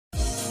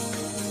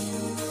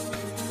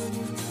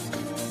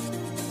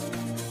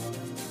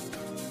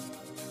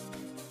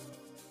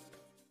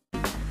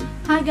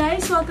Hi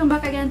guys! Welcome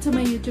back again to my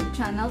YouTube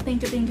channel.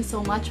 Thank you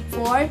so much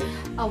for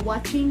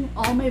watching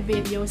all my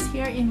videos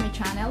here in my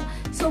channel.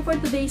 So for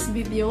today's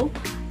video,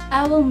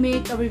 I will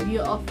make a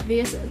review of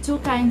these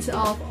two kinds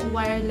of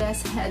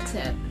wireless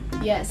headset.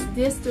 Yes,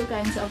 these two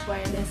kinds of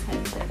wireless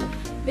headset.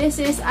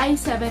 This is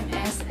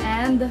i7s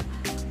and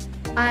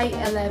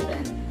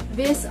i11.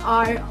 These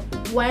are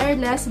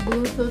wireless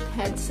Bluetooth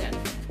headset.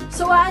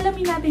 So,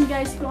 aalamin natin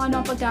guys kung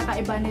ano ang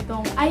pagkakaiba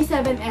nitong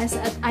i7s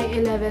at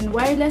i11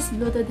 wireless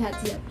Bluetooth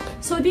headset.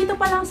 So, dito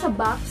pa lang sa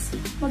box,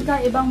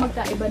 magkaiba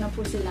na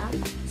po sila.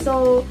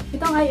 So,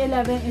 itong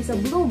i11 is a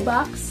blue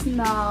box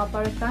na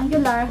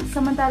rectangular,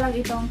 samantalang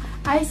itong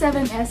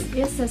i7s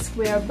is a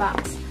square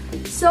box.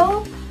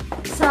 So,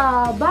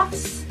 sa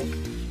box,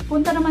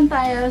 punta naman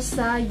tayo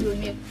sa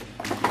unit.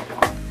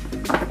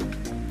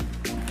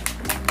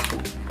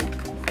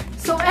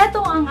 So,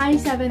 eto ang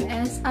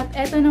i7s at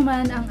eto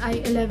naman ang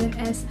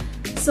i11s.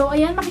 So,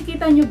 ayan,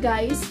 makikita nyo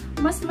guys,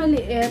 mas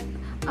maliit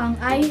ang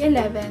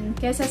i11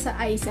 kesa sa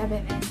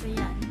i7s.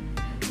 Ayan.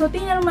 So,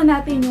 tingnan naman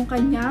natin yung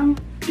kanyang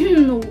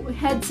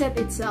headset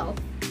itself.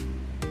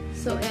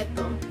 So,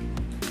 eto.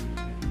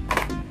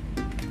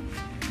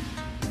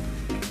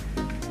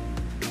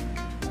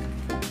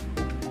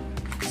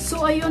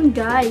 So, ayun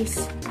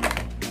guys.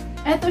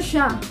 Eto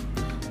siya.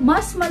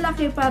 Mas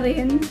malaki pa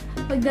rin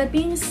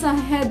pagdating sa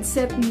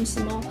headset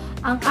mismo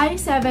ang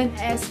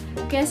i7s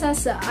kesa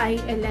sa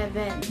i11.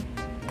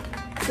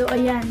 So,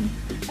 ayan.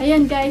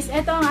 Ayan guys,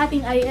 ito ang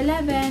ating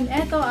i11,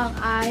 ito ang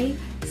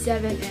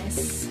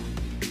i7s.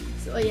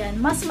 So, ayan.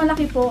 Mas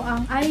malaki po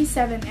ang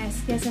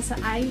i7s kesa sa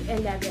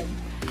i11.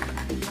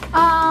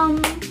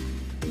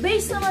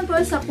 Based naman po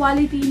sa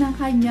quality ng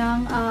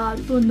kanyang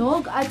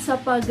tunog at sa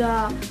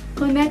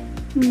pag-connect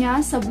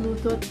niya sa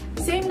Bluetooth,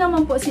 same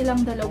naman po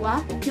silang dalawa,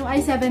 yung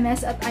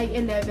i7s at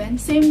i11,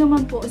 same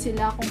naman po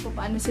sila kung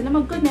paano sila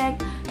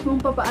mag-connect, kung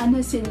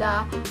paano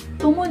sila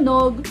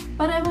tumunog,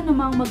 pareho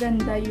namang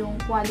maganda yung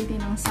quality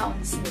ng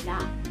sounds nila.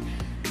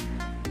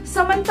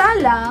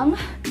 Samantalang,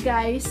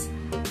 guys,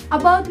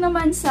 about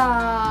naman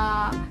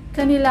sa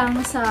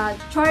kanilang sa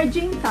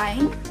charging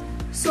time,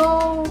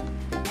 so,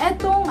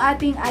 etong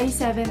ating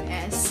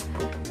i7s,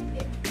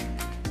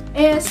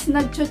 is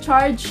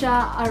nagcha-charge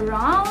siya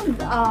around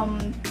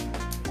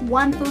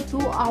 1 to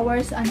 2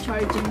 hours ang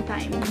charging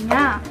time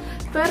niya.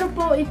 Pero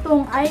po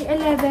itong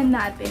i11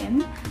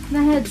 natin na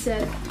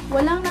headset,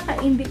 walang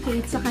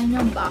naka-indicate sa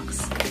kanyang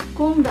box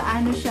kung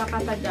gaano siya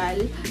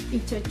katagal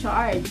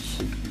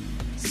i-charge.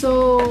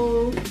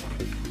 So,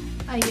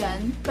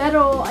 ayan.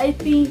 Pero I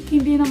think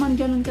hindi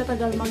naman ganun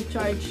katagal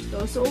mag-charge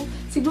to. So,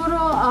 siguro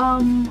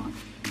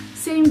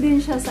same din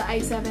siya sa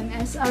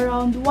i7s,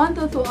 around 1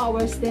 to 2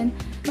 hours din.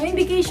 May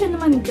indication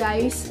naman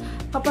guys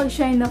kapag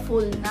siya na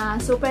full na.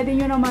 So, pwede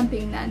nyo naman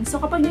tingnan.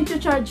 So, kapag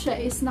nag-charge siya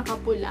is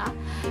nakapula.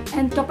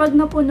 And kapag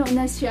napuno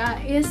na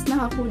siya is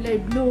nakakulay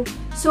blue.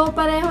 So,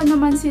 pareho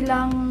naman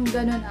silang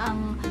ganun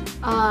ang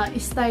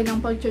style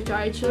ng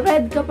pag-charge.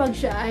 Red kapag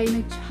siya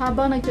ay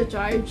habang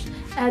nag-charge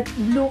at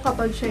blue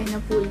kapag siya ay na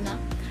full na.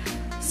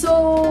 So,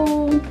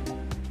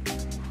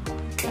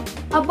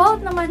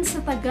 about naman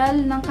sa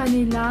tagal ng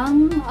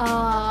kanilang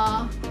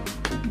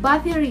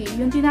battery,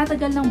 yung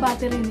tinatagal ng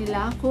battery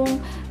nila, kung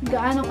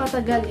gaano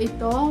katagal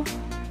ito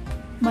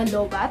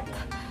malobat.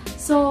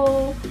 So,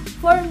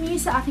 for me,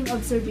 sa aking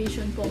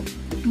observation po,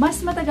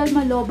 mas matagal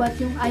malobat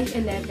yung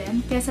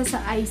i11 kesa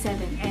sa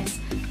i7s.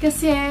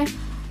 Kasi,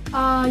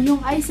 yung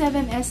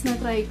i7s na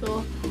try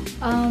ko,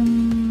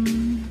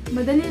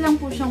 madali lang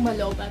po siyang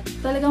malobat.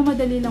 Talagang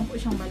madali lang po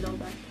siyang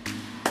malobat.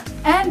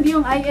 And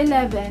yung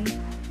i11,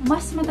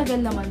 mas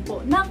matagal naman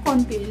po, ng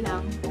konti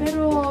lang.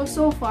 Pero,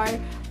 so far,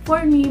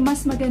 for me,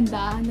 mas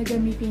maganda na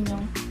gamitin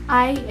yung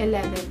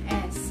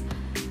i11s.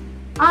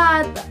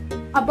 At,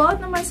 about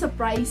naman sa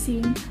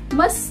pricing,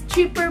 mas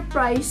cheaper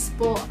price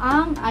po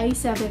ang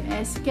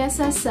i7s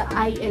kesa sa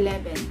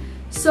i11.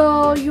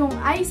 So, yung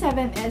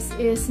i7s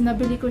is,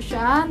 nabili ko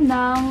siya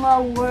ng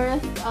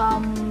worth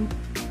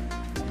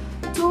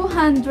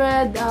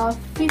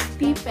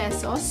 250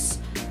 pesos.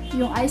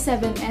 Yung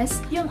i7s.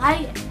 Yung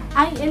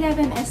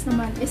i11s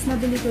naman is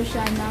nabili ko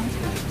siya ng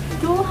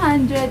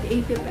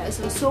 280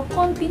 pesos. So,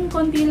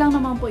 konting-konti lang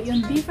naman po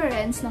yung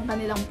difference ng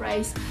kanilang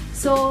price.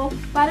 So,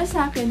 para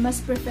sa akin, mas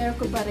prefer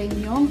ko pa rin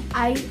yung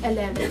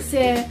i11.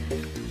 Kasi,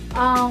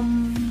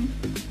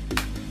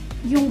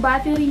 yung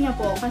battery niya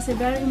po, kasi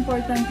very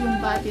important yung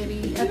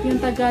battery at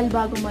yung tagal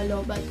bago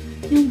malobat.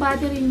 Yung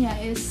battery niya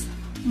is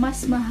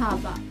mas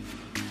mahaba.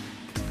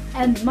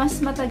 And mas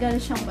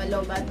matagal siyang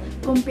malobat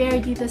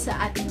compared dito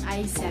sa ating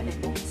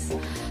i7s.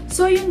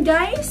 So, yun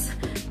guys.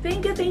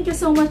 Thank you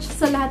so much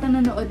sa lahat ng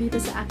nanood dito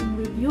sa aking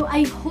review.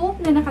 I hope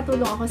na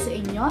nakatulong ako sa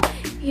inyo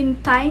in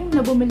time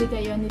na bumili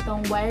kayo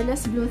nitong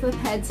wireless Bluetooth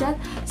headset.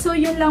 So,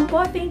 yun lang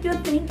po. Thank you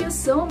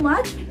so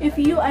much. If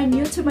you are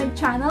new to my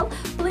channel,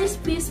 please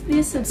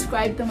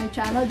subscribe to my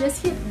channel. Just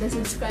hit the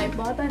subscribe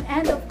button.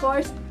 And of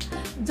course,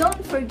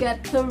 don't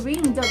forget to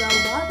ring the bell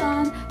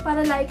button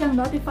para like kang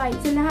notified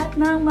sa lahat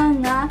ng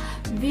mga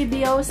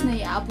videos na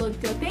i-upload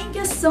ko. Thank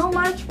you so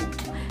much.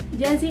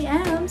 Jezy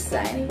M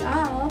signing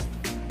off.